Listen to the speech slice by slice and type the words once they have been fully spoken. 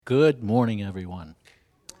Good morning, everyone.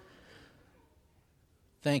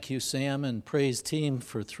 Thank you, Sam and praise team,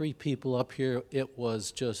 for 3 people up here. It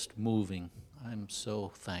was just moving. I'm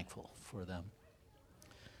so thankful for them.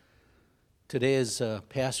 Today, as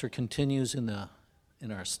Pastor continues in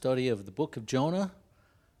our study of the book of Jonah,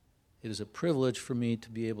 it is a privilege for me to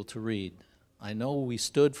be able to read. I know we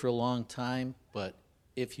stood for a long time, but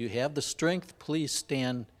if you have the strength, please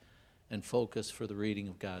stand and focus for the reading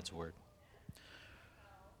of God's Word.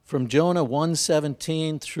 From Jonah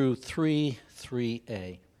 1:17 through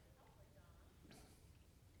 3:3a.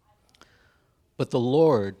 But the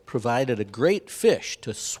Lord provided a great fish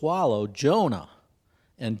to swallow Jonah,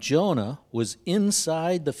 and Jonah was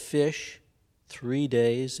inside the fish 3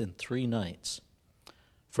 days and 3 nights.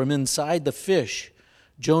 From inside the fish,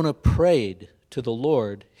 Jonah prayed to the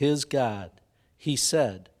Lord his God. He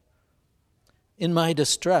said, "In my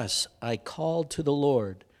distress I called to the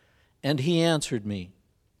Lord, and he answered me.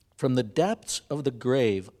 From the depths of the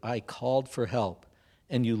grave I called for help,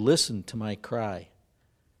 and you listened to my cry.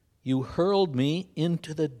 You hurled me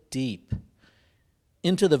into the deep,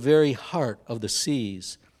 into the very heart of the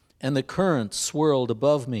seas, and the currents swirled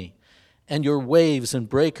above me, and your waves and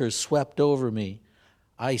breakers swept over me.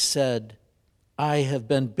 I said, I have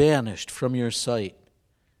been banished from your sight.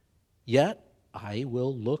 Yet I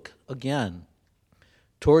will look again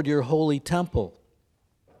toward your holy temple.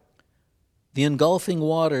 The engulfing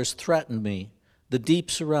waters threatened me. The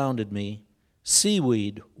deep surrounded me.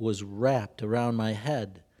 Seaweed was wrapped around my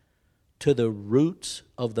head. To the roots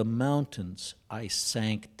of the mountains I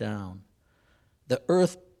sank down. The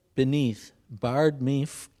earth beneath barred me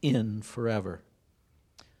in forever.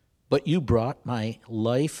 But you brought my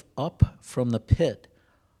life up from the pit,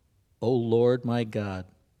 O Lord my God.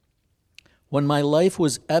 When my life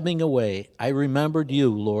was ebbing away, I remembered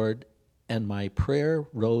you, Lord, and my prayer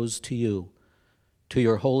rose to you, to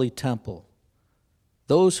your holy temple.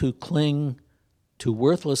 Those who cling to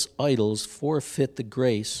worthless idols forfeit the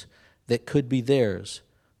grace that could be theirs,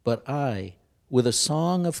 but I, with a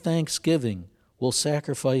song of thanksgiving, will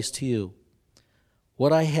sacrifice to you.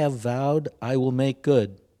 What I have vowed I will make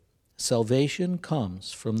good. Salvation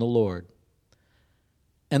comes from the Lord."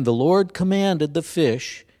 And the Lord commanded the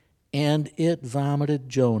fish, and it vomited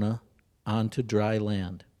Jonah onto dry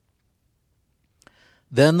land.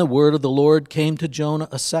 Then the word of the Lord came to Jonah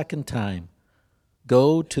a second time.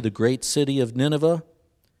 Go to the great city of Nineveh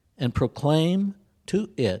and proclaim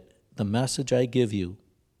to it the message I give you.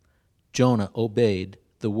 Jonah obeyed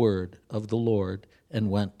the word of the Lord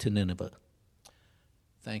and went to Nineveh.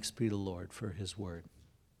 Thanks be to the Lord for his word.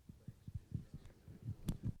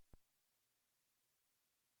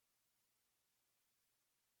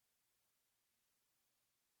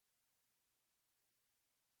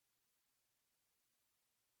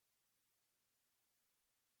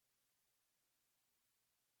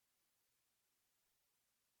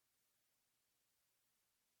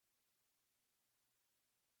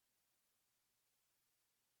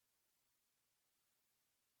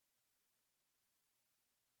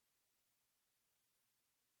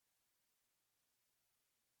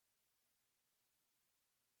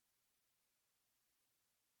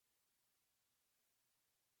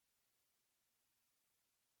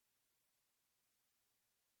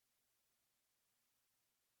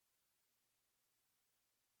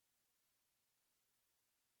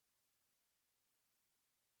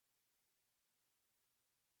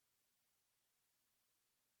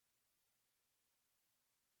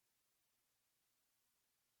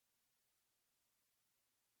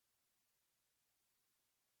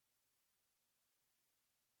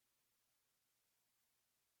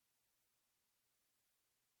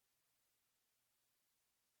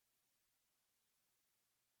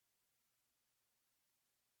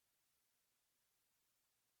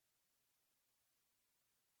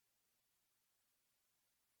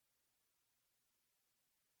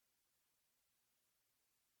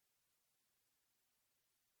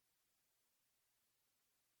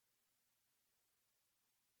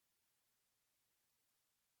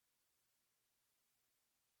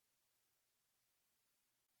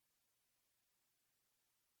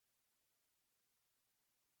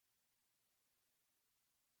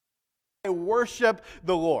 I worship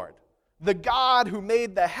the Lord, the God who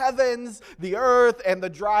made the heavens, the earth, and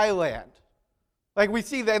the dry land. Like we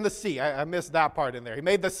see in the sea. I missed that part in there. He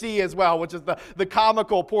made the sea as well, which is the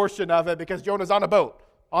comical portion of it, because Jonah's on a boat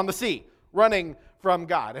on the sea, running from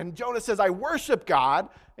God. And Jonah says, I worship God,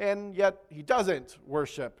 and yet he doesn't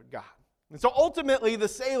worship God. And so ultimately, the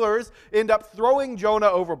sailors end up throwing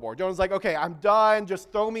Jonah overboard. Jonah's like, okay, I'm done.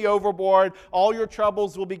 Just throw me overboard. All your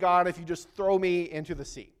troubles will be gone if you just throw me into the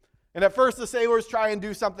sea. And at first the sailors try and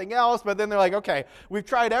do something else, but then they're like, okay, we've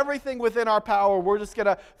tried everything within our power. We're just going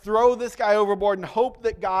to throw this guy overboard and hope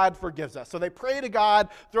that God forgives us. So they pray to God,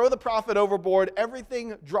 throw the prophet overboard.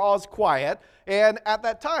 Everything draws quiet. And at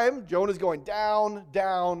that time, Jonah's going down,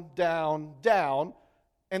 down, down, down.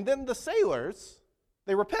 And then the sailors,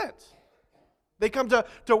 they repent. They come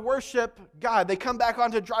to worship God. They come back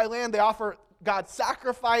onto dry land. They offer God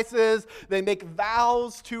sacrifices. They make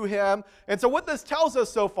vows to him. And so what this tells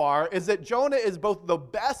us so far is that Jonah is both the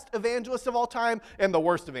best evangelist of all time and the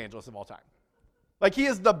worst evangelist of all time. Like, he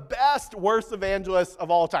is the best, worst evangelist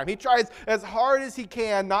of all time. He tries as hard as he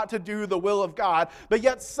can not to do the will of God, but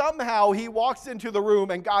yet somehow he walks into the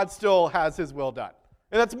room and God still has his will done.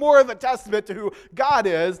 And that's more of a testament to who God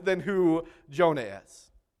is than who Jonah is.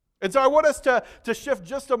 And so I want us to shift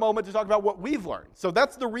just a moment to talk about what we've learned. So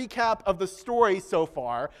that's the recap of the story so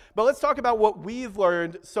far. But let's talk about what we've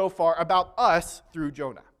learned so far about us through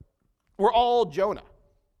Jonah. We're all Jonah.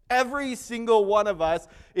 Every single one of us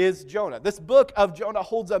is Jonah. This book of Jonah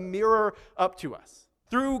holds a mirror up to us.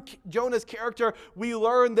 Through Jonah's character, we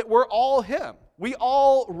learn that we're all him. We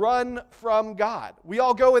all run from God. We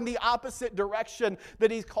all go in the opposite direction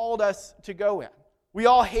that he's called us to go in. We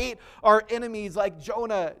all hate our enemies like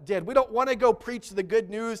Jonah did. We don't want to go preach the good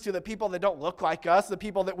news to the people that don't look like us, the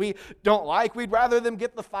people that we don't like. We'd rather them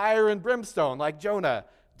get the fire and brimstone like Jonah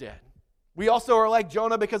did. We also are like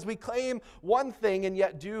Jonah because we claim one thing and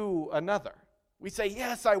yet do another. We say,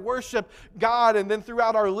 yes, I worship God, and then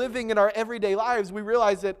throughout our living in our everyday lives, we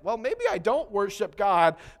realize that, well, maybe I don't worship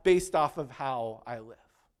God based off of how I live.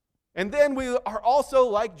 And then we are also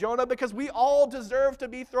like Jonah because we all deserve to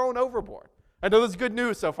be thrown overboard. I know this is good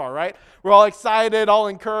news so far, right? We're all excited, all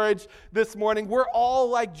encouraged this morning. We're all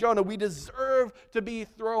like Jonah. We deserve to be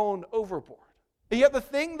thrown overboard. And yet the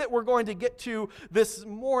thing that we're going to get to this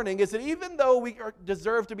morning is that even though we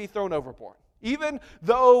deserve to be thrown overboard, even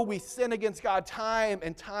though we sin against God time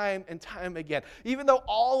and time and time again, even though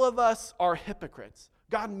all of us are hypocrites,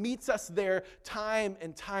 God meets us there time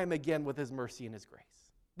and time again with his mercy and his grace.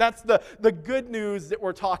 That's the good news that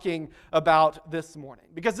we're talking about this morning.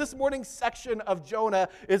 Because this morning's section of Jonah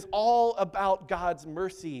is all about God's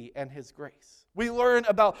mercy and his grace. We learn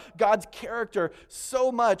about God's character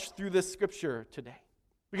so much through this scripture today.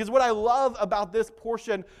 Because what I love about this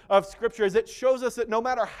portion of scripture is it shows us that no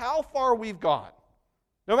matter how far we've gone,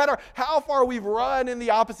 no matter how far we've run in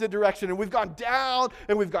the opposite direction, and we've gone down,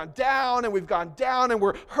 and we've gone down, and we've gone down, and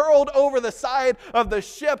we're hurled over the side of the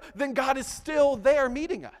ship, then God is still there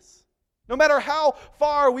meeting us. No matter how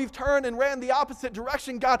far we've turned and ran the opposite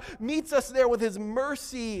direction, God meets us there with his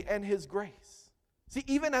mercy and his grace. See,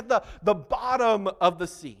 even at the bottom of the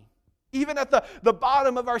sea, even at the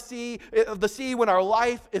bottom of the sea when our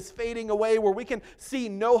life is fading away, where we can see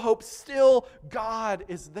no hope, still God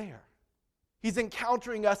is there. He's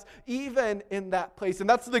encountering us even in that place. And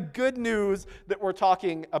that's the good news that we're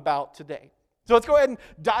talking about today. So let's go ahead and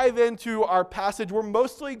dive into our passage. We're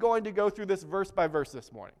mostly going to go through this verse by verse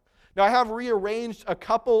this morning. Now, I have rearranged a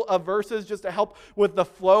couple of verses just to help with the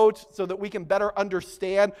flow so that we can better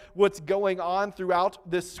understand what's going on throughout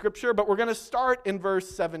this scripture. But we're going to start in verse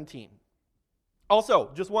 17.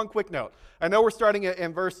 Also, just one quick note. I know we're starting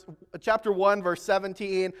in chapter 1, verse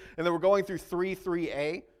 17, and then we're going through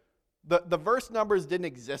 3:3a. The verse numbers didn't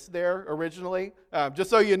exist there originally. Just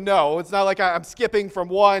so you know, it's not like I'm skipping from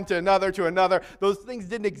one to another to another. Those things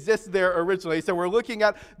didn't exist there originally. So we're looking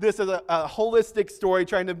at this as a holistic story,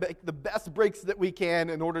 trying to make the best breaks that we can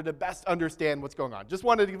in order to best understand what's going on. Just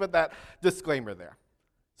wanted to give that disclaimer there.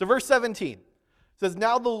 So verse 17 says,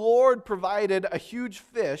 "Now the Lord provided a huge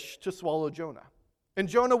fish to swallow Jonah. And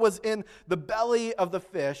Jonah was in the belly of the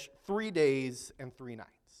fish 3 days and 3 nights."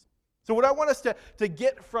 So what I want us to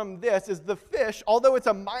get from this is the fish, although it's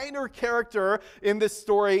a minor character in this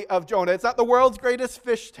story of Jonah, it's not the world's greatest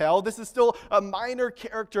fish tale. This is still a minor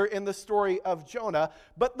character in the story of Jonah,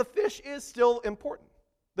 but the fish is still important.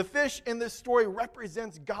 The fish in this story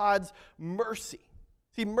represents God's mercy.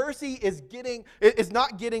 See, mercy is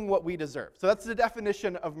not getting what we deserve. So that's the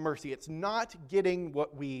definition of mercy. It's not getting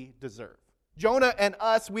what we deserve. Jonah and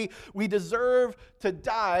us, we deserve to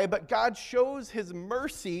die, but God shows his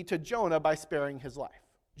mercy to Jonah by sparing his life.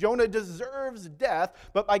 Jonah deserves death,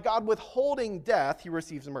 but by God withholding death, he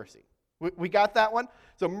receives mercy. We got that one?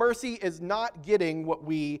 So mercy is not getting what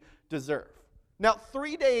we deserve. Now,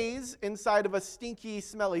 3 days inside of a stinky,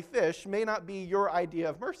 smelly fish may not be your idea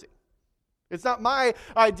of mercy. It's not my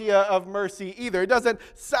idea of mercy either. It doesn't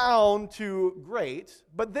sound too great,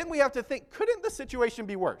 but then we have to think, couldn't the situation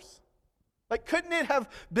be worse? Like, couldn't it have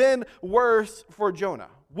been worse for Jonah?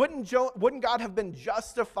 Wouldn't God have been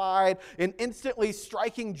justified in instantly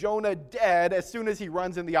striking Jonah dead as soon as he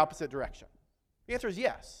runs in the opposite direction? The answer is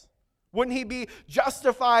yes. Wouldn't he be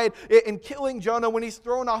justified in killing Jonah when he's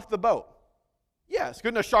thrown off the boat? Yes.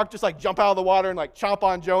 Couldn't a shark just like jump out of the water and like chomp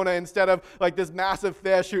on Jonah instead of like this massive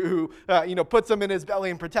fish who puts him in his belly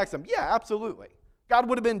and protects him? Yeah, absolutely. God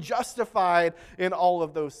would have been justified in all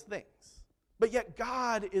of those things. But yet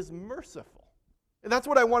God is merciful. And that's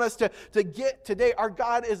what I want us to get today. Our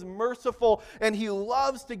God is merciful, and he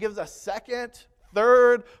loves to give us second,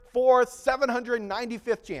 third, fourth,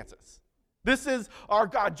 795th chances. This is our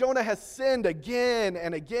God. Jonah has sinned again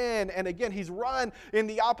and again and again. He's run in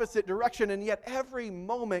the opposite direction, and yet every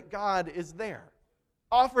moment God is there,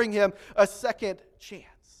 offering him a second chance.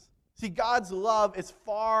 See, God's love is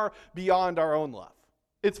far beyond our own love.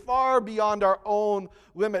 It's far beyond our own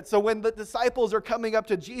limits. So when the disciples are coming up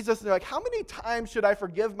to Jesus, and they're like, how many times should I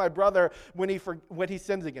forgive my brother when he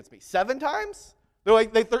sins against me? 7 times?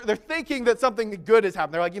 They're thinking that something good has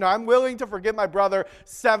happened. They're like, I'm willing to forgive my brother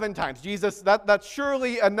 7 times. Jesus, that's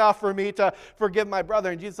surely enough for me to forgive my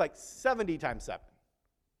brother. And Jesus is like, 70 times 7.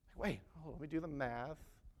 Wait, let me do the math.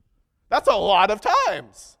 That's a lot of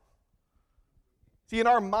times. See, in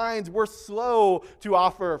our minds, we're slow to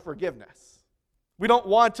offer forgiveness. We don't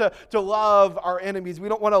want to love our enemies. We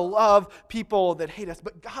don't want to love people that hate us.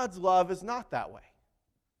 But God's love is not that way.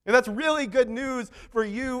 And that's really good news for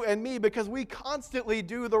you and me, because we constantly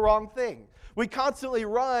do the wrong thing. We constantly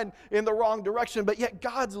run in the wrong direction, but yet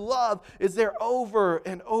God's love is there over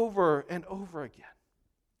and over and over again.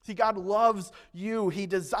 See, God loves you. He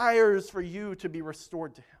desires for you to be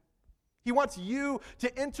restored to him. He wants you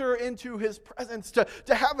to enter into his presence, to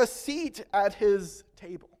have a seat at his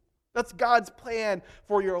table. That's God's plan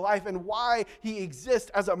for your life and why he exists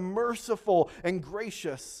as a merciful and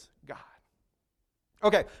gracious God.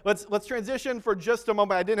 Okay, let's transition for just a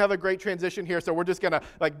moment. I didn't have a great transition here, so we're just going to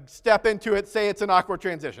step into it, say it's an awkward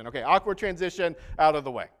transition. Okay, awkward transition out of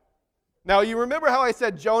the way. Now, you remember how I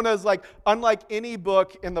said Jonah's unlike any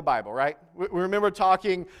book in the Bible, right? We remember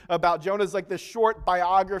talking about Jonah's this short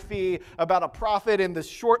biography about a prophet in this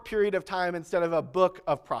short period of time instead of a book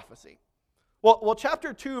of prophecy. Well,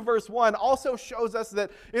 chapter 2, verse 1 also shows us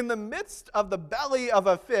that in the midst of the belly of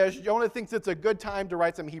a fish, Jonah thinks it's a good time to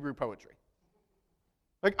write some Hebrew poetry.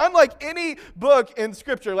 Unlike any book in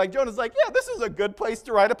Scripture, Jonah's yeah, this is a good place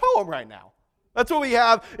to write a poem right now. That's what we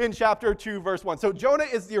have in chapter 2, verse 1. So Jonah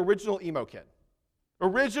is the original emo kid.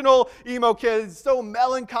 Original emo kid, is so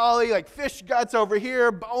melancholy, fish guts over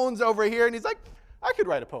here, bones over here, and he's like, I could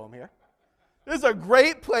write a poem here. This is a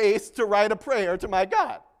great place to write a prayer to my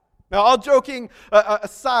God. Now, all joking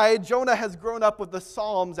aside, Jonah has grown up with the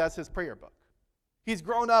Psalms as his prayer book. He's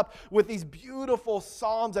grown up with these beautiful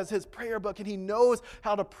Psalms as his prayer book, and he knows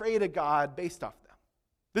how to pray to God based off them.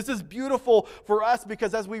 This is beautiful for us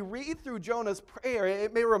because as we read through Jonah's prayer,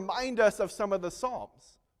 it may remind us of some of the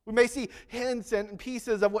Psalms. We may see hints and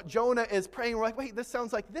pieces of what Jonah is praying. We're like, wait, this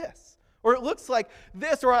sounds like this. Or it looks like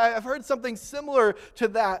this, or I've heard something similar to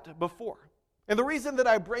that before. And the reason that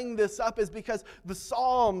I bring this up is because the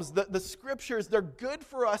Psalms, the Scriptures, they're good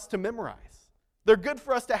for us to memorize. They're good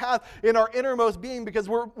for us to have in our innermost being because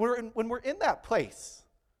when we're in that place.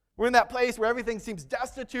 We're in that place where everything seems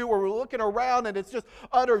destitute, where we're looking around and it's just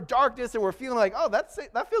utter darkness and we're feeling like, oh,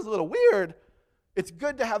 that feels a little weird. It's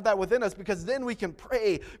good to have that within us because then we can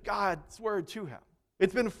pray God's word to him.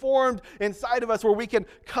 It's been formed inside of us where we can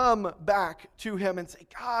come back to him and say,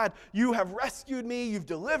 God, you have rescued me. You've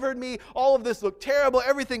delivered me. All of this looked terrible.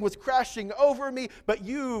 Everything was crashing over me, but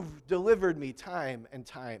you've delivered me time and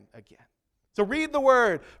time again. So read the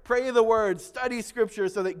word, pray the word, study Scripture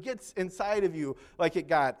so that it gets inside of you like it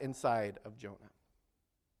got inside of Jonah.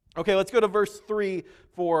 Okay, let's go to verse 3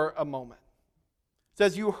 for a moment. It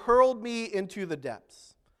says, you hurled me into the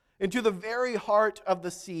depths, into the very heart of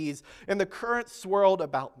the seas, and the current swirled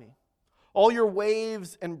about me. All your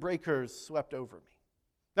waves and breakers swept over me.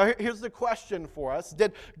 Now here's the question for us.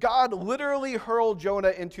 Did God literally hurl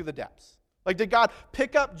Jonah into the depths? Did God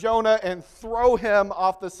pick up Jonah and throw him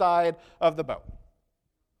off the side of the boat?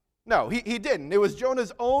 No, he didn't. It was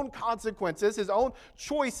Jonah's own consequences, his own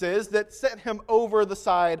choices that sent him over the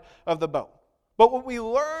side of the boat. But what we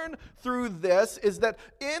learn through this is that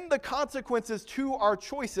in the consequences to our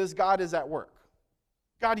choices, God is at work.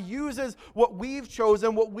 God uses what we've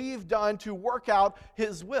chosen, what we've done to work out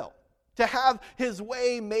his will. To have his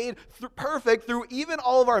way made perfect through even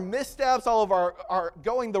all of our missteps, all of our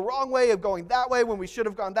going the wrong way, of going that way when we should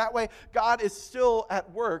have gone that way. God is still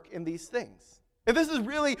at work in these things. And this is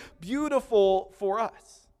really beautiful for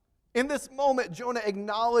us. In this moment, Jonah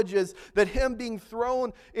acknowledges that him being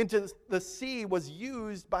thrown into the sea was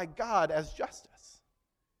used by God as justice.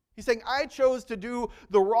 He's saying, I chose to do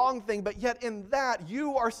the wrong thing, but yet in that,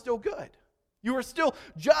 you are still good. You are still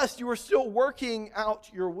just. You are still working out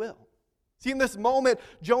your will. See, in this moment,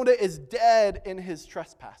 Jonah is dead in his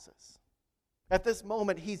trespasses. At this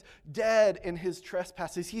moment, he's dead in his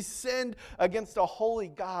trespasses. He's sinned against a holy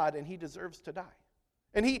God, and he deserves to die.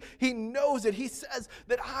 And he knows it. He says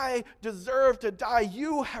that I deserve to die.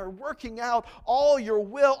 You are working out all your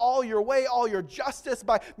will, all your way, all your justice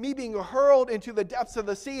by me being hurled into the depths of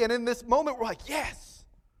the sea. And in this moment, we're like, yes.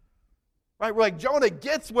 Right? We're like, Jonah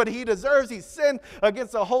gets what he deserves. He's sinned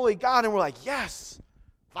against a holy God. And we're like, yes,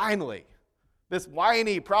 finally. This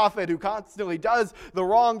whiny prophet who constantly does the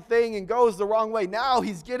wrong thing and goes the wrong way, now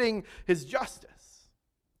he's getting his justice.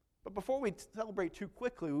 But before we celebrate too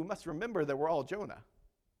quickly, we must remember that we're all Jonah.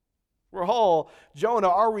 We're all Jonah.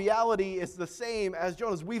 Our reality is the same as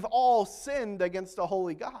Jonah's. We've all sinned against a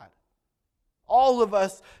holy God. All of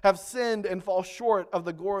us have sinned and fall short of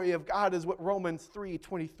the glory of God, is what Romans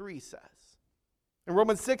 3:23 says. And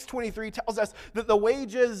Romans 6:23 tells us that the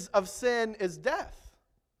wages of sin is death.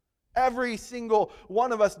 Every single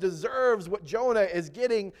one of us deserves what Jonah is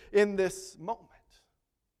getting in this moment.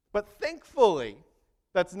 But thankfully,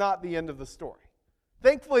 that's not the end of the story.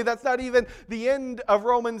 Thankfully, that's not even the end of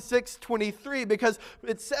Romans 6:23, because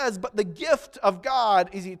it says, but the gift of God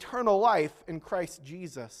is eternal life in Christ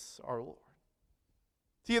Jesus our Lord.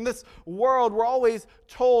 See, in this world, we're always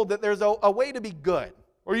told that there's a way to be good,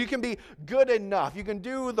 or you can be good enough. You can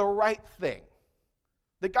do the right thing.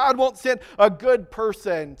 That God won't send a good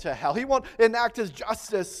person to hell. He won't enact his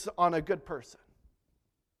justice on a good person.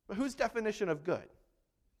 But whose definition of good?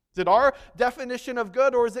 Is it our definition of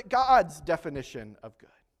good, or is it God's definition of good?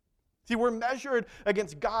 See, we're measured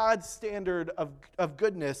against God's standard of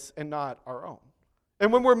goodness and not our own.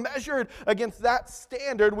 And when we're measured against that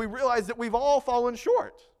standard, we realize that we've all fallen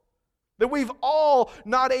short. That we've all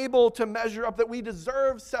not able to measure up, that we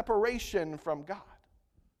deserve separation from God.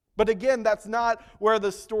 But again, that's not where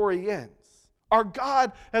the story ends. Our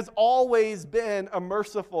God has always been a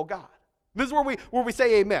merciful God. This is where we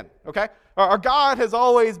say amen, okay? Our God has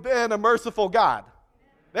always been a merciful God.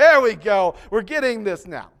 There we go. We're getting this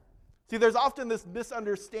now. See, there's often this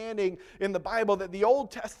misunderstanding in the Bible that the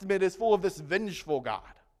Old Testament is full of this vengeful God.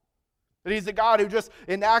 That he's a God who just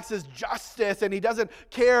enacts his justice and he doesn't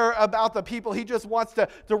care about the people. He just wants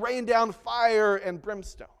to rain down fire and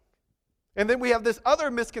brimstone. And then we have this other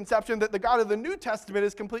misconception that the God of the New Testament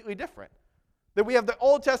is completely different. That we have the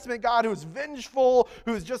Old Testament God who's vengeful,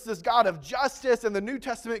 who's just this God of justice, and the New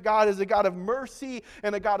Testament God is a God of mercy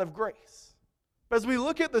and a God of grace. But as we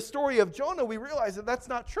look at the story of Jonah, we realize that that's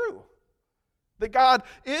not true. That God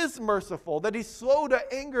is merciful, that he's slow to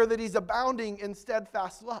anger, that he's abounding in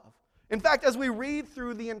steadfast love. In fact, as we read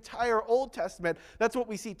through the entire Old Testament, that's what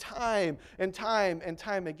we see time and time and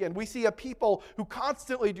time again. We see a people who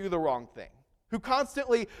constantly do the wrong thing, who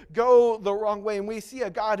constantly go the wrong way. And we see a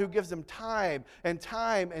God who gives them time and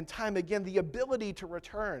time and time again the ability to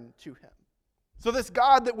return to him. So this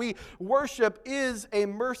God that we worship is a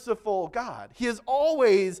merciful God. He has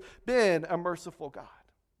always been a merciful God.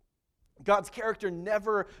 God's character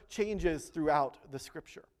never changes throughout the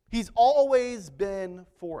Scripture. He's always been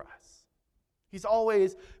for us. He's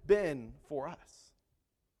always been for us.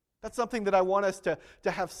 That's something that I want us to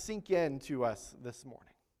have sink into us this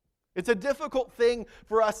morning. It's a difficult thing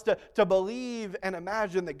for us to believe and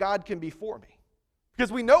imagine that God can be for me.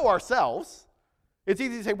 Because we know ourselves. It's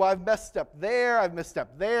easy to say, well, I've messed up there, I've messed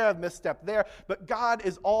up there, I've messed up there. But God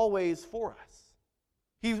is always for us.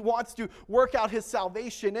 He wants to work out his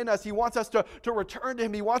salvation in us. He wants us to return to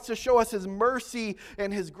him. He wants to show us his mercy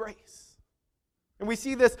and his grace. And we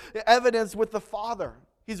see this evidence with the Father.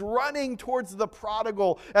 He's running towards the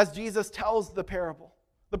prodigal as Jesus tells the parable.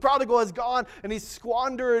 The prodigal has gone and he's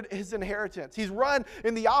squandered his inheritance. He's run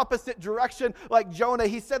in the opposite direction like Jonah.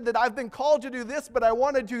 He said that I've been called to do this, but I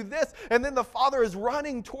want to do this. And then the Father is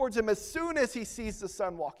running towards him as soon as he sees the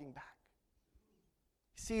Son walking back.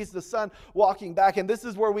 He sees the Son walking back, and this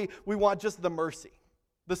is where we want just the mercy.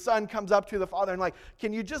 The Son comes up to the Father and like,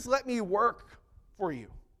 can you just let me work for you?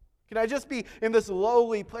 Can I just be in this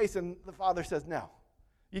lowly place? And the Father says, no.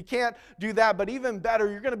 You can't do that, but even better,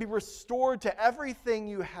 you're going to be restored to everything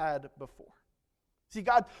you had before. See,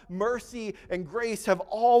 God's mercy and grace have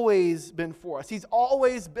always been for us. He's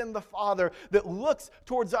always been the Father that looks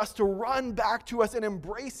towards us to run back to us and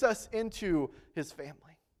embrace us into his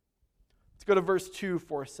family. Let's go to verse 2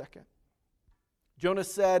 for a second. Jonah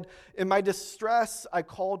said, in my distress I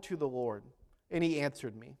called to the Lord, and he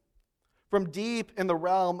answered me. From deep in the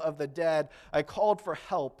realm of the dead, I called for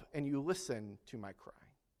help, and you listened to my cry.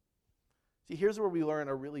 See, here's where we learn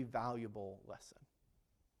a really valuable lesson.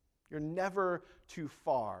 You're never too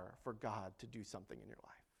far for God to do something in your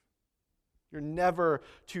life. You're never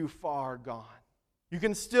too far gone. You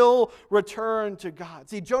can still return to God.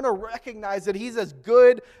 See, Jonah recognized that he's as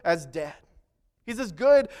good as dead. He's as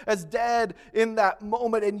good as dead in that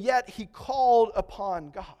moment, and yet he called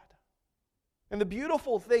upon God. And the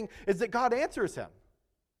beautiful thing is that God answers him.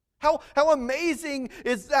 How amazing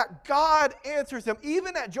is that God answers him,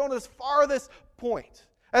 even at Jonah's farthest point.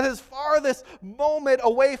 At his farthest moment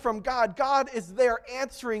away from God, God is there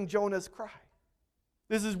answering Jonah's cry.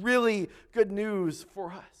 This is really good news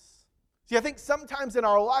for us. See, I think sometimes in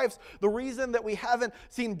our lives, the reason that we haven't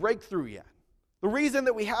seen breakthrough yet, the reason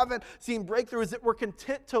that we haven't seen breakthrough is that we're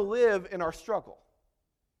content to live in our struggle.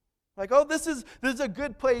 Like, oh, this is a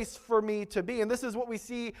good place for me to be. And this is what we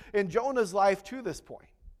see in Jonah's life to this point.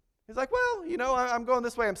 He's like, well, I'm going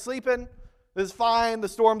this way. I'm sleeping. This is fine. The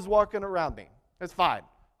storm's walking around me. It's fine.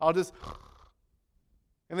 And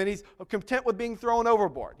then he's content with being thrown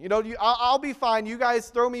overboard. I'll be fine. You guys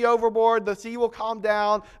throw me overboard. The sea will calm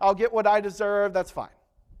down. I'll get what I deserve. That's fine.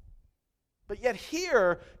 But yet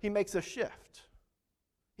here, he makes a shift.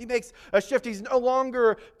 He makes a shift. He's no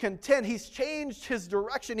longer content. He's changed his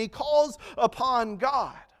direction. He calls upon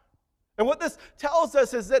God. And what this tells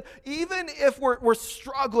us is that even if we're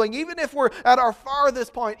struggling, even if we're at our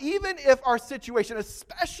farthest point, even if our situation,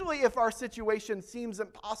 especially if our situation seems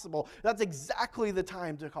impossible, that's exactly the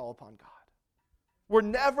time to call upon God. We're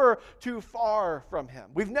never too far from him.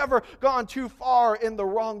 We've never gone too far in the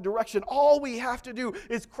wrong direction. All we have to do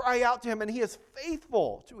is cry out to him, and he is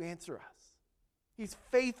faithful to answer us. He's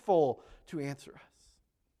faithful to answer us.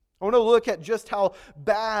 I want to look at just how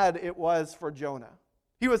bad it was for Jonah.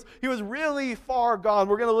 He was really far gone.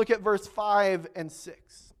 We're going to look at verse 5 and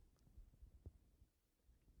 6.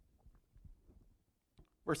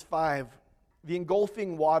 Verse 5, the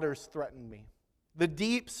engulfing waters threatened me. The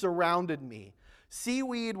deep surrounded me.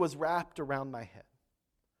 Seaweed was wrapped around my head.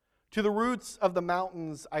 To the roots of the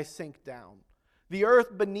mountains I sank down. The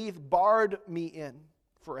earth beneath barred me in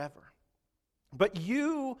forever. But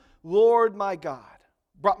you, Lord my God,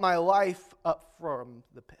 brought my life up from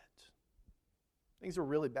the pit. Things were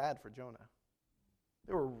really bad for Jonah.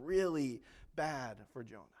 They were really bad for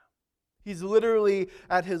Jonah. He's literally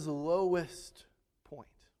at his lowest point.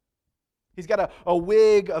 He's got a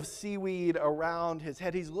wig of seaweed around his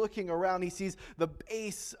head. He's looking around. He sees the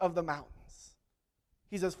base of the mountains.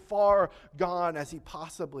 He's as far gone as he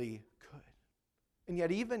possibly could. And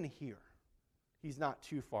yet even here, he's not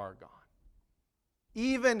too far gone.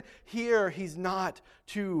 Even here, he's not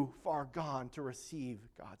too far gone to receive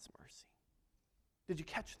God's mercy. Did you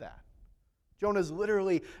catch that? Jonah's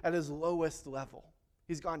literally at his lowest level.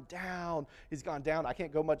 He's gone down. I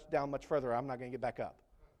can't go much further. I'm not going to get back up.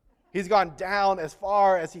 He's gone down as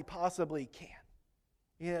far as he possibly can.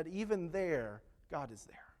 Yet even there, God is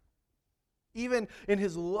there. Even in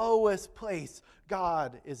his lowest place,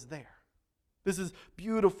 God is there. This is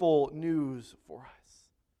beautiful news for us.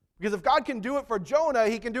 Because if God can do it for Jonah,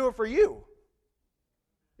 he can do it for you.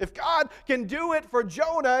 If God can do it for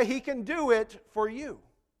Jonah, he can do it for you.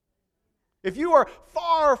 If you are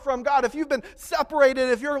far from God, if you've been separated,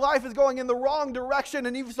 if your life is going in the wrong direction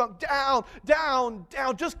and you've sunk down,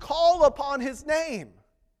 just call upon his name.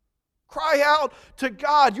 Cry out to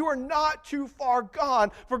God. You are not too far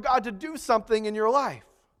gone for God to do something in your life.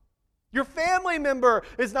 Your family member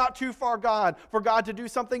is not too far gone for God to do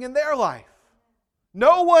something in their life.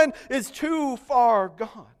 No one is too far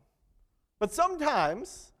gone. But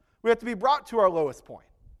sometimes we have to be brought to our lowest point.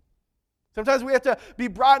 Sometimes we have to be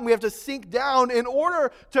brought and we have to sink down in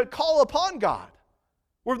order to call upon God.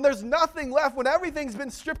 When there's nothing left, when everything's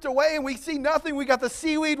been stripped away and we see nothing, we got the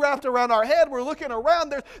seaweed wrapped around our head, we're looking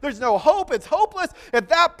around, there's no hope, it's hopeless. At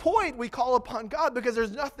that point, we call upon God because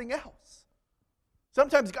there's nothing else.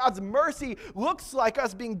 Sometimes God's mercy looks like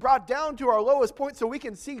us being brought down to our lowest point so we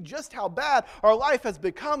can see just how bad our life has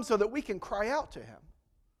become so that we can cry out to him.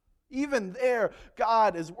 Even there,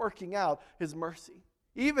 God is working out his mercy.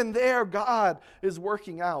 Even there, God is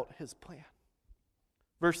working out his plan.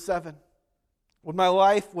 Verse 7, when my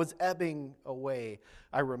life was ebbing away,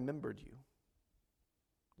 I remembered you.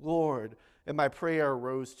 Lord, and my prayer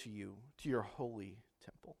rose to you, to your holy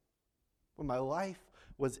temple. When my life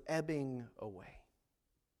was ebbing away.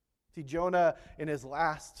 See, Jonah, in his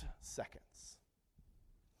last seconds,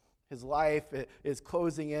 his life is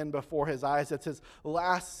closing in before his eyes. It's his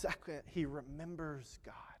last second. He remembers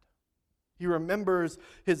God. He remembers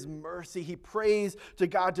his mercy. He prays to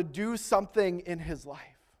God to do something in his life.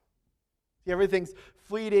 See, everything's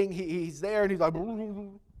fleeting. He's there, and he's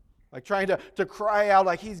like trying to cry out,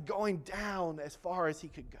 like he's going down as far as he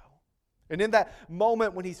could go. And in that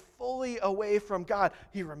moment when he's fully away from God,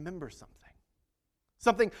 he remembers something.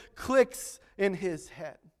 Something clicks in his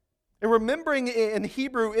head. And remembering in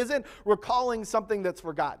Hebrew isn't recalling something that's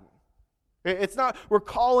forgotten. It's not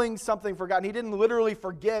recalling something forgotten. He didn't literally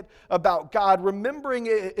forget about God. Remembering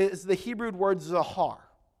is the Hebrew word zahar.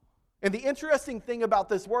 And the interesting thing about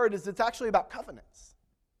this word is it's actually about covenants.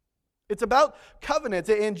 It's about covenants.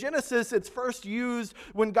 In Genesis, it's first used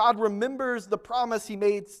when God remembers the promise he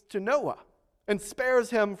made to Noah and spares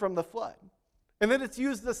him from the flood. And then it's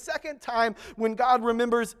used the second time when God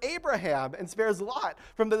remembers Abraham and spares Lot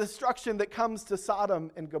from the destruction that comes to Sodom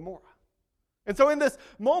and Gomorrah. And so in this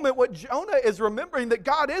moment, what Jonah is remembering, that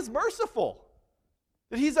God is merciful.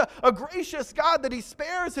 That he's a gracious God, that he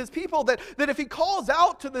spares his people, that if he calls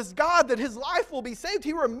out to this God, that his life will be saved.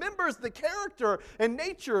 He remembers the character and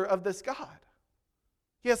nature of this God.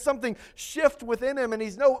 He has something shift within him, and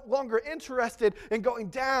he's no longer interested in going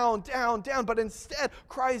down, down, down, but instead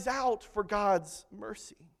cries out for God's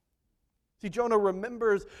mercy. See, Jonah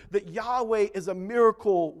remembers that Yahweh is a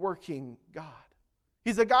miracle-working God.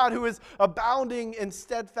 He's a God who is abounding in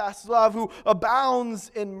steadfast love, who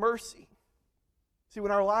abounds in mercy. See,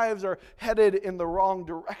 when our lives are headed in the wrong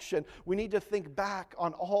direction, we need to think back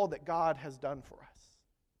on all that God has done for us.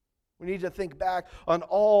 We need to think back on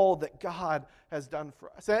all that God has done for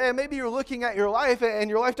us. And maybe you're looking at your life and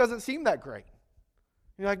your life doesn't seem that great.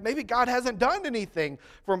 You're like, maybe God hasn't done anything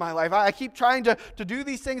for my life. I keep trying to do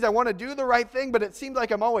these things. I want to do the right thing, but it seems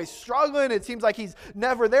like I'm always struggling. It seems like he's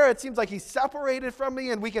never there. It seems like he's separated from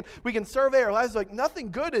me, and we can survey our lives like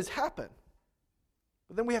nothing good has happened.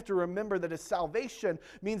 But then we have to remember that his salvation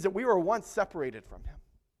means that we were once separated from him.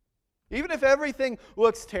 Even if everything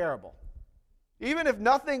looks terrible, even if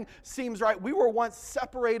nothing seems right, we were once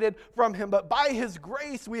separated from him. But by his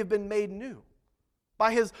grace, we have been made new.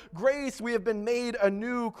 By his grace, we have been made a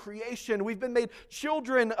new creation. We've been made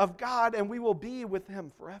children of God, and we will be with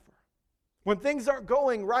him forever. When things aren't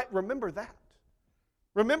going right, remember that.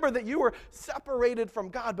 Remember that you were separated from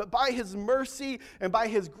God, but by his mercy and by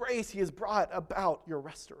his grace, he has brought about your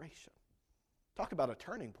restoration. Talk about a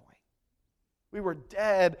turning point. We were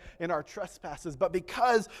dead in our trespasses, but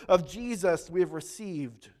because of Jesus, we have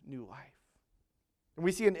received new life. And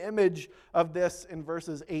we see an image of this in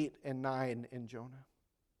verses 8 and 9 in Jonah.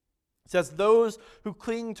 It says, "Those who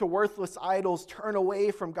cling to worthless idols turn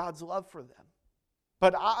away from God's love for them.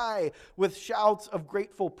 But I, with shouts of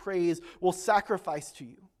grateful praise, will sacrifice to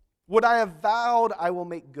you. What I have vowed, I will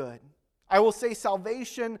make good. I will say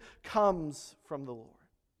salvation comes from the Lord."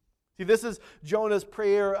 See, this is Jonah's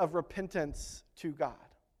prayer of repentance to God.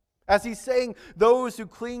 As he's saying, those who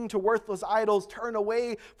cling to worthless idols turn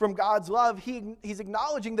away from God's love, he's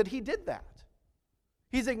acknowledging that he did that.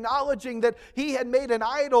 He's acknowledging that he had made an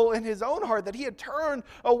idol in his own heart, that he had turned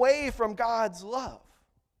away from God's love.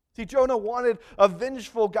 See, Jonah wanted a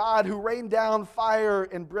vengeful God who rained down fire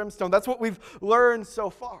and brimstone. That's what we've learned so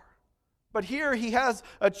far. But here he has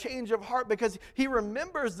a change of heart because he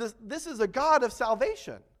remembers this is a God of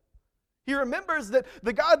salvation. He remembers that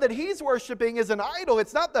the God that he's worshiping is an idol.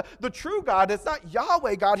 It's not the true God. It's not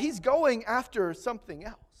Yahweh God. He's going after something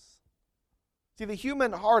else. See, the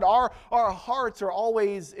human heart, our hearts are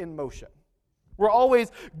always in motion. We're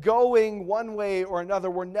always going one way or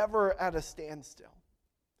another. We're never at a standstill.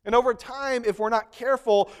 And over time, if we're not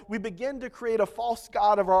careful, we begin to create a false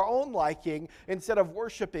god of our own liking instead of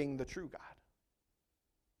worshiping the true God.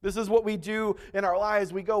 This is what we do in our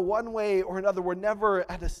lives. We go one way or another. We're never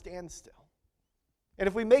at a standstill. And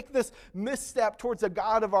if we make this misstep towards a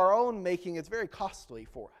god of our own making, it's very costly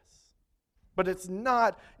for us. But it's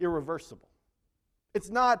not irreversible. It's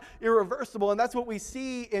not irreversible, and that's what we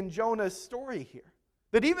see in Jonah's story here.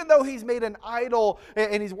 That even though he's made an idol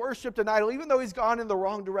and he's worshipped an idol, even though he's gone in the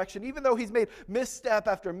wrong direction, even though he's made misstep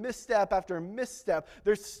after misstep after misstep,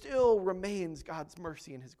 there still remains God's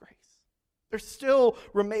mercy and his grace. There still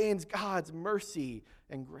remains God's mercy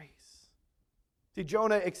and grace. See,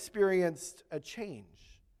 Jonah experienced a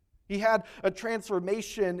change. He had a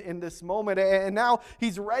transformation in this moment, and now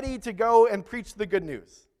he's ready to go and preach the good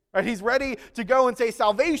news. Right? He's ready to go and say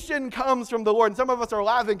salvation comes from the Lord. And some of us are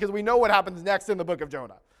laughing because we know what happens next in the book of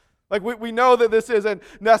Jonah. Like we know that this isn't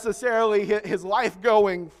necessarily his life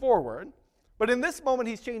going forward. But in this moment,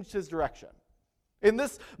 he's changed his direction. In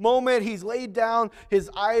this moment, he's laid down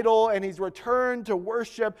his idol and he's returned to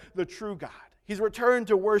worship the true God. He's returned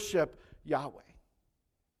to worship Yahweh.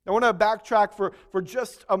 I want to backtrack for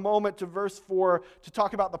just a moment to verse 4 to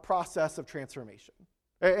talk about the process of transformation.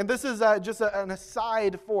 And this is just an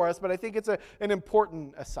aside for us, but I think it's an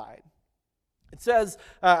important aside. It says,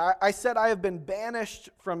 I said, I have been banished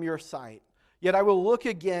from your sight, yet I will look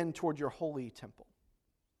again toward your holy temple.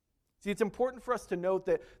 See, it's important for us to note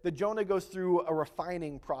that Jonah goes through a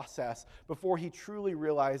refining process before he truly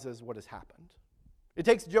realizes what has happened. It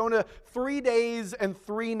takes Jonah 3 days and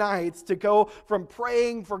 3 nights to go from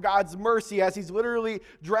praying for God's mercy as he's literally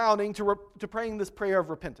drowning to praying this prayer of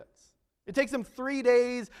repentance. It takes him 3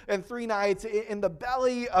 days and 3 nights in the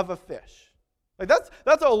belly of a fish. Like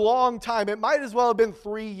that's a long time. It might as well have been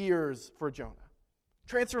 3 years for Jonah.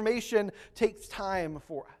 Transformation takes time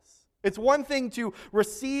for us. It's one thing to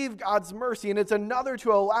receive God's mercy, and it's another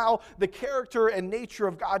to allow the character and nature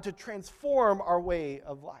of God to transform our way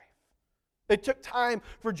of life. It took time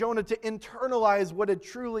for Jonah to internalize what had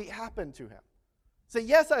truly happened to him. Say,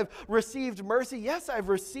 yes, I've received mercy. Yes, I've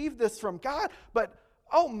received this from God, but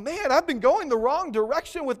oh man, I've been going the wrong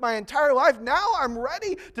direction with my entire life. Now I'm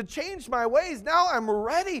ready to change my ways. Now I'm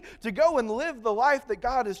ready to go and live the life that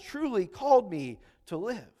God has truly called me to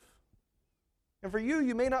live. And for you,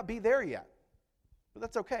 you may not be there yet, but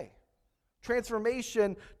that's okay.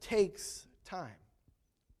 Transformation takes time.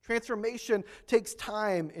 Transformation takes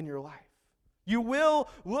time in your life. You will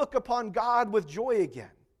look upon God with joy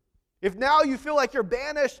again. If now you feel like you're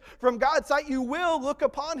banished from God's sight, you will look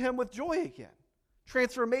upon him with joy again.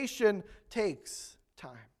 Transformation takes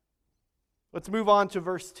time. Let's move on to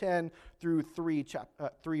verse 10 through 3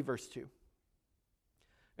 verse 2.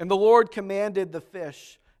 And the Lord commanded the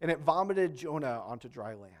fish, and it vomited Jonah onto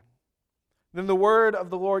dry land. Then the word of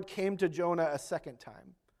the Lord came to Jonah a second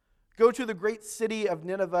time. Go to the great city of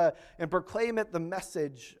Nineveh and proclaim it the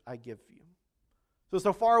message I give you.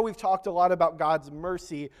 So far we've talked a lot about God's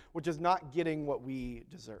mercy, which is not getting what we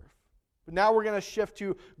deserve. But now we're going to shift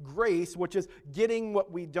to grace, which is getting what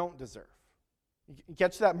we don't deserve. You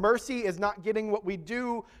catch that? Mercy is not getting what we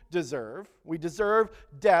do deserve. We deserve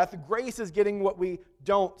death. Grace is getting what we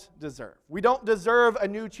don't deserve. We don't deserve a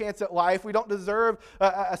new chance at life. We don't deserve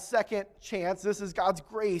a second chance. This is God's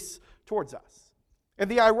grace towards us. And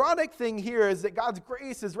the ironic thing here is that God's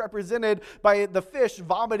grace is represented by the fish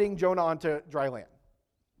vomiting Jonah onto dry land.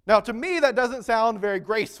 Now, to me, that doesn't sound very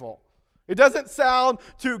graceful. It doesn't sound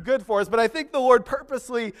too good for us, but I think the Lord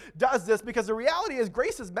purposely does this because the reality is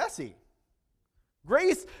grace is messy.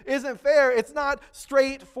 Grace isn't fair. It's not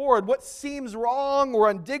straightforward. What seems wrong or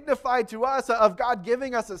undignified to us of God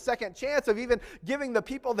giving us a second chance, of even giving the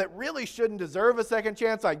people that really shouldn't deserve a second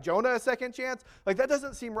chance, like Jonah, a second chance, like that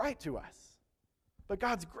doesn't seem right to us. But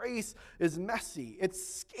God's grace is messy.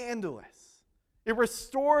 It's scandalous. It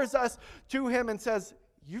restores us to him and says,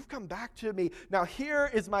 you've come back to me. Now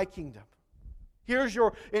here is my kingdom. Here's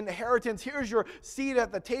your inheritance. Here's your seat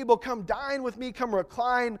at the table. Come dine with me. Come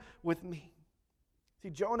recline with me. See,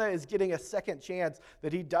 Jonah is getting a second chance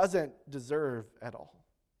that he doesn't deserve at all.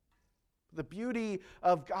 The beauty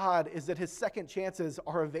of God is that his second chances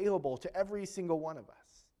are available to every single one of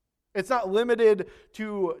us. It's not limited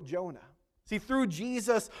to Jonah. See, through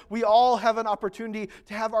Jesus, we all have an opportunity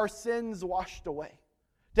to have our sins washed away,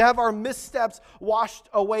 to have our missteps washed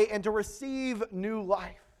away, and to receive new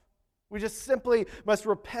life. We just simply must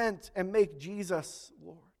repent and make Jesus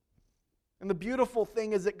Lord. And the beautiful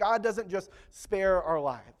thing is that God doesn't just spare our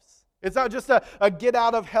lives. It's not just a get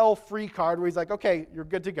out of hell free card where he's like, okay, you're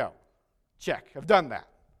good to go. Check, I've done that.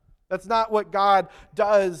 That's not what God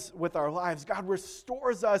does with our lives. God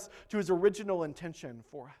restores us to his original intention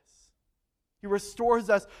for us. He restores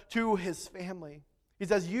us to his family. He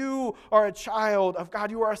says, you are a child of God.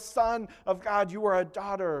 You are a son of God. You are a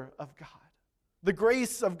daughter of God. The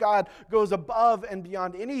grace of God goes above and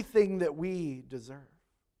beyond anything that we deserve.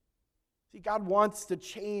 See, God wants to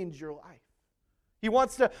change your life. He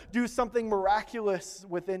wants to do something miraculous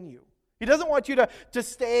within you. He doesn't want you to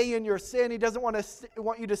stay in your sin. He doesn't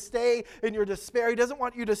want you to stay in your despair. He doesn't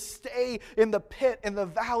want you to stay in the pit, in the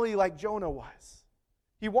valley like Jonah was.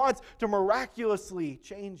 He wants to miraculously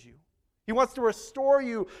change you. He wants to restore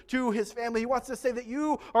you to his family. He wants to say that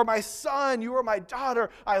you are my son, you are my daughter,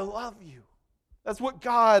 I love you. That's what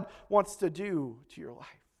God wants to do to your life.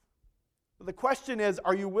 But the question is,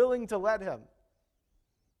 are you willing to let him?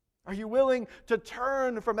 Are you willing to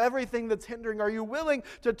turn from everything that's hindering? Are you willing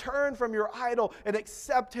to turn from your idol and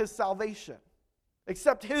accept his salvation?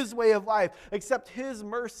 Accept his way of life. Accept his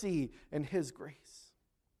mercy and his grace.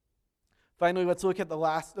 Finally, let's look at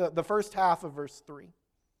the first half of verse 3. It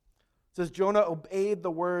says, Jonah obeyed the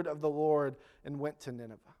word of the Lord and went to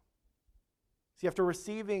Nineveh. See, after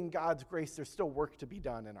receiving God's grace, there's still work to be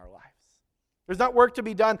done in our lives. There's not work to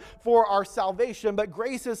be done for our salvation, but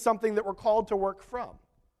grace is something that we're called to work from.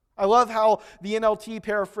 I love how the NLT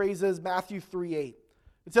paraphrases Matthew 3:8.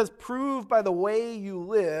 It says, "Prove by the way you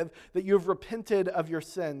live that you have repented of your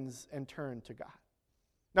sins and turned to God."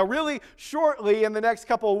 Now, really shortly in the next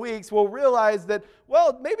couple of weeks, we'll realize that,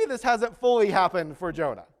 well, maybe this hasn't fully happened for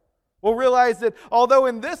Jonah. We'll realize that although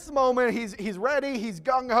in this moment he's ready, he's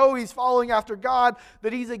gung-ho, he's following after God,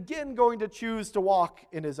 that he's again going to choose to walk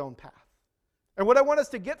in his own path. And what I want us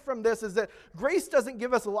to get from this is that grace doesn't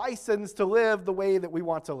give us license to live the way that we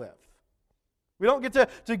want to live. We don't get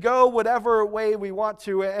to go whatever way we want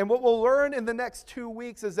to. And what we'll learn in the next 2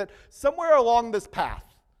 weeks is that somewhere along this path,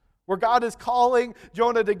 where God is calling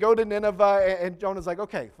Jonah to go to Nineveh, and Jonah's like,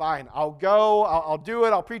 okay, fine, I'll go, I'll do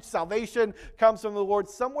it, I'll preach salvation, comes from the Lord.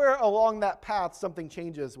 Somewhere along that path, something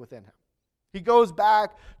changes within him. He goes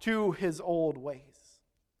back to his old ways.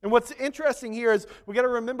 And what's interesting here is we got to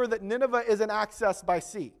remember that Nineveh isn't accessed by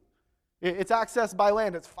sea. It's accessed by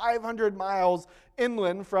land. It's 500 miles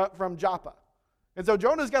inland from Joppa. And so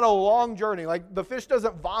Jonah's got a long journey. Like, the fish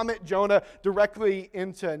doesn't vomit Jonah directly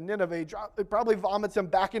into Nineveh. It probably vomits him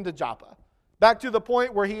back into Joppa, back to the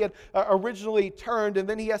point where he had originally turned, and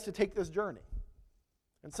then he has to take this journey.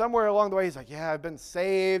 And somewhere along the way, he's like, yeah, I've been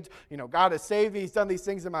saved. God has saved me. He's done these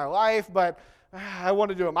things in my life, but I want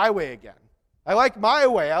to do it my way again. I like my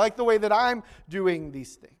way. I like the way that I'm doing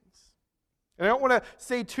these things. And I don't want to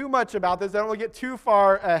say too much about this. I don't want to get too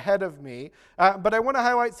far ahead of me, but I want to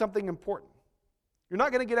highlight something important. You're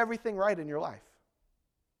not going to get everything right in your life.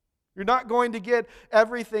 You're not going to get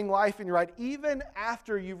everything life in your life, even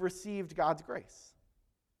after you've received God's grace.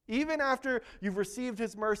 Even after you've received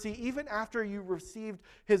His mercy, even after you've received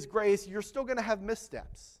His grace, you're still going to have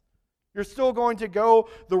missteps. You're still going to go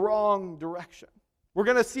the wrong direction. We're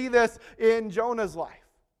going to see this in Jonah's life,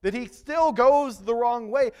 that he still goes the wrong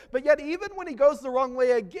way. But yet, even when he goes the wrong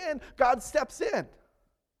way again, God steps in.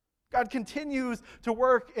 God continues to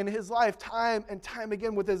work in his life time and time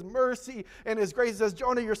again with His mercy and His grace. He says,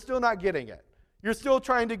 Jonah, you're still not getting it. You're still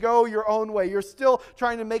trying to go your own way. You're still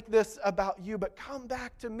trying to make this about you, but come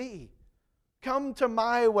back to me. Come to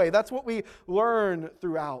my way. That's what we learn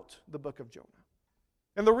throughout the book of Jonah.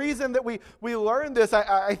 And the reason that we learn this,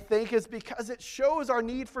 I think, is because it shows our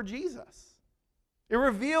need for Jesus. It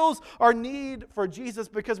reveals our need for Jesus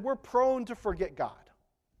because we're prone to forget God.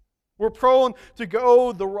 We're prone to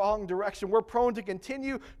go the wrong direction. We're prone to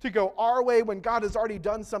continue to go our way when God has already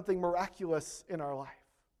done something miraculous in our life.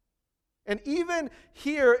 And even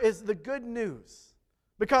here is the good news,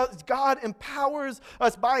 because God empowers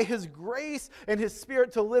us by His grace and His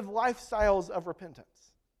Spirit to live lifestyles of repentance.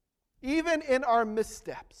 Even in our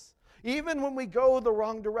missteps, even when we go the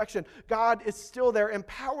wrong direction, God is still there,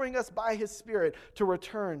 empowering us by His Spirit to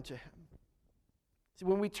return to Him. See,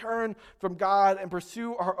 when we turn from God and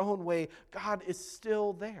pursue our own way, God is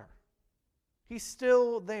still there. He's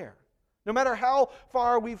still there. No matter how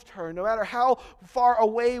far we've turned, no matter how far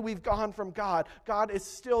away we've gone from God, God is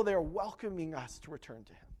still there welcoming us to return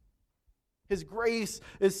to Him. His grace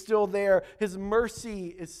is still there. His mercy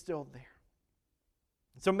is still there.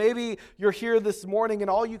 So maybe you're here this morning and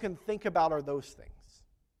all you can think about are those things.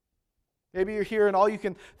 Maybe you're here and all you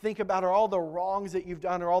can think about are all the wrongs that you've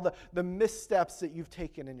done or all the missteps that you've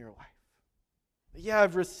taken in your life. Yeah,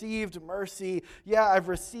 I've received mercy. Yeah, I've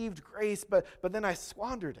received grace, but then I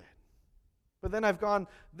squandered it. But then I've gone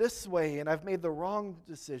this way and I've made the wrong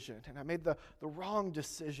decision, and I made the wrong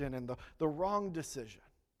decision and the wrong decision.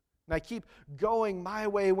 And I keep going my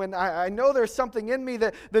way when I know there's something in me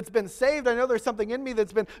that's been saved. I know there's something in me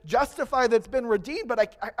that's been justified, that's been redeemed,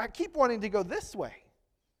 but I keep wanting to go this way.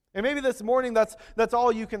 And maybe this morning that's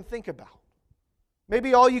all you can think about.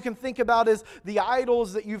 Maybe all you can think about is the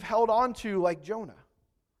idols that you've held on to, like Jonah,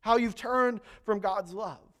 how you've turned from God's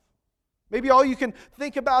love. Maybe all you can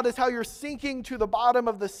think about is how you're sinking to the bottom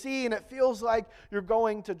of the sea and it feels like you're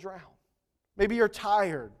going to drown. Maybe you're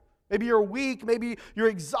tired. Maybe you're weak. Maybe you're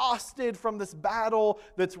exhausted from this battle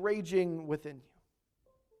that's raging within you.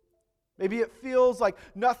 Maybe it feels like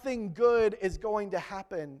nothing good is going to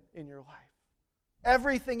happen in your life.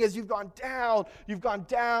 Everything is you've gone down, you've gone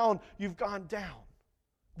down, you've gone down.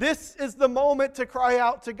 This is the moment to cry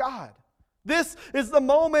out to God. This is the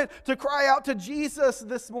moment to cry out to Jesus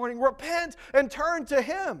this morning. Repent and turn to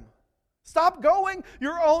Him. Stop going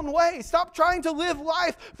your own way. Stop trying to live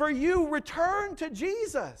life for you. Return to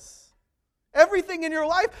Jesus. Everything in your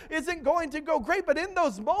life isn't going to go great, but in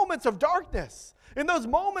those moments of darkness, in those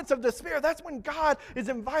moments of despair, that's when God is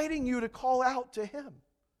inviting you to call out to Him.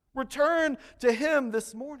 Return to Him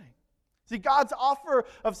this morning. See, God's offer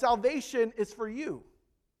of salvation is for you.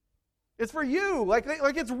 It's for you, like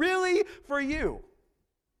it's really for you.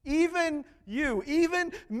 Even you,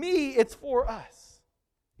 even me, it's for us.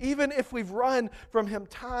 Even if we've run from him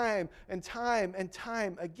time and time and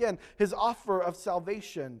time again, his offer of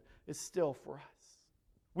salvation is still for us.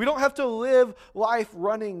 We don't have to live life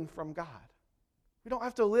running from God. We don't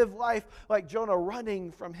have to live life like Jonah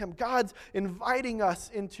running from him. God's inviting us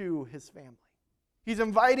into his family. He's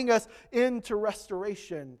inviting us into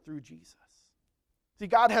restoration through Jesus. See,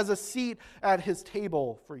 God has a seat at his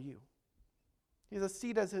table for you. He has a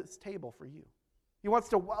seat at his table for you. He wants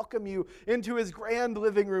to welcome you into his grand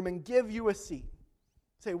living room and give you a seat.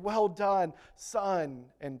 Say, well done, son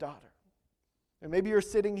and daughter. And maybe you're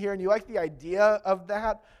sitting here and you like the idea of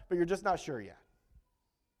that, but you're just not sure yet.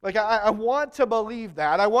 Like, I want to believe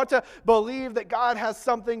that. I want to believe that God has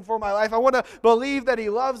something for my life. I want to believe that he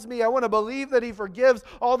loves me. I want to believe that he forgives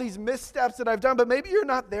all these missteps that I've done, but maybe you're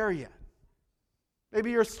not there yet. Maybe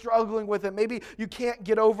you're struggling with it. Maybe you can't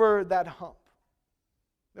get over that hump.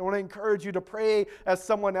 I want to encourage you to pray as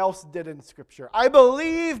someone else did in Scripture. I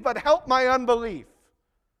believe, but help my unbelief.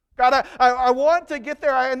 God, I want to get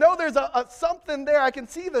there. I know there's something there. I can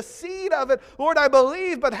see the seed of it. Lord, I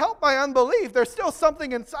believe, but help my unbelief. There's still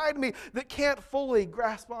something inside me that can't fully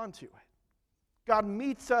grasp onto it. God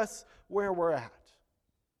meets us where we're at.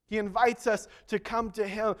 He invites us to come to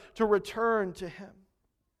him, to return to him.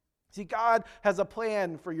 See, God has a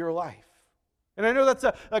plan for your life. And I know that's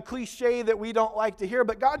a cliche that we don't like to hear,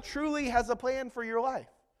 but God truly has a plan for your life.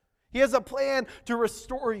 He has a plan to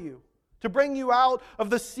restore you, to bring you out of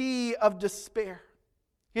the sea of despair.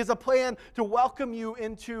 He has a plan to welcome you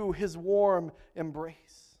into his warm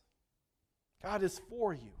embrace. God is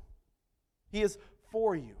for you. He is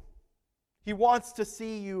for you. He wants to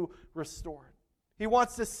see you restored. He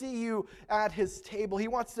wants to see you at his table. He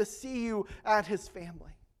wants to see you at his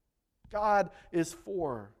family. God is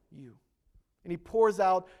for you. And he pours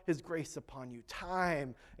out his grace upon you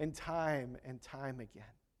time and time and time again.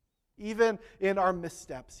 Even in our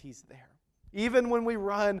missteps, he's there. Even when we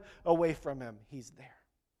run away from him, he's there.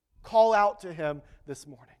 Call out to him this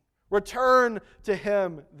morning. Return to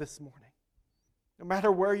him this morning. No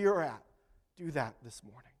matter where you're at, do that this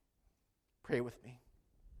morning. Pray with me.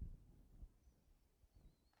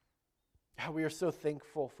 God, we are so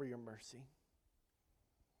thankful for your mercy.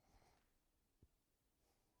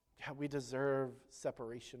 God, we deserve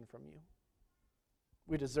separation from you.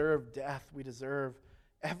 We deserve death. We deserve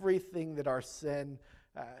everything that our sin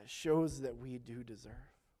shows that we do deserve.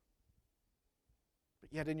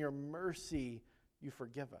 But yet in your mercy, you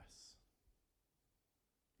forgive us.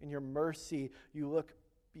 In your mercy, you look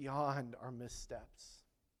beyond our missteps.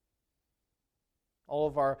 All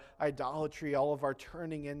of our idolatry, all of our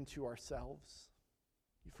turning into ourselves.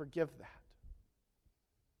 You forgive that.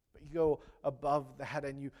 But you go above that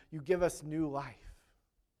and you give us new life.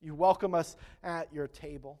 You welcome us at your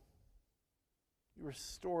table. You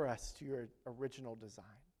restore us to your original design.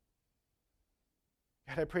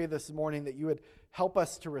 God, I pray this morning that you would help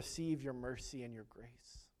us to receive your mercy and your grace.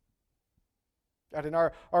 God, in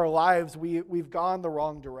our lives, we've gone the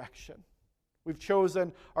wrong direction. We've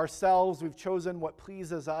chosen ourselves. We've chosen what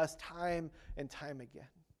pleases us time and time again.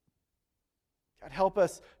 God, help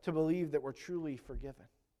us to believe that we're truly forgiven.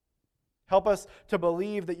 Help us to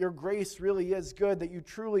believe that your grace really is good, that you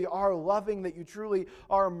truly are loving, that you truly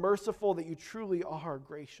are merciful, that you truly are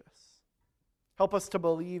gracious. Help us to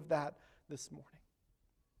believe that this morning.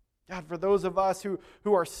 God, for those of us who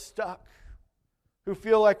are stuck, who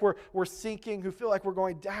feel like we're sinking, who feel like we're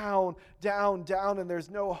going down, down, down, and there's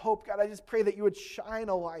no hope, God, I just pray that you would shine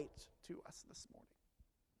a light to us this morning.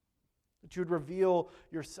 That you would reveal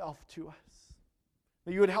yourself to us.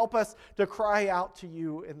 That you would help us to cry out to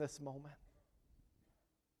you in this moment.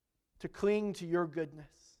 To cling to your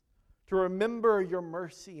goodness. To remember your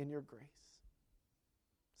mercy and your grace.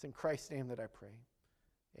 It's in Christ's name that I pray.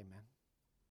 Amen.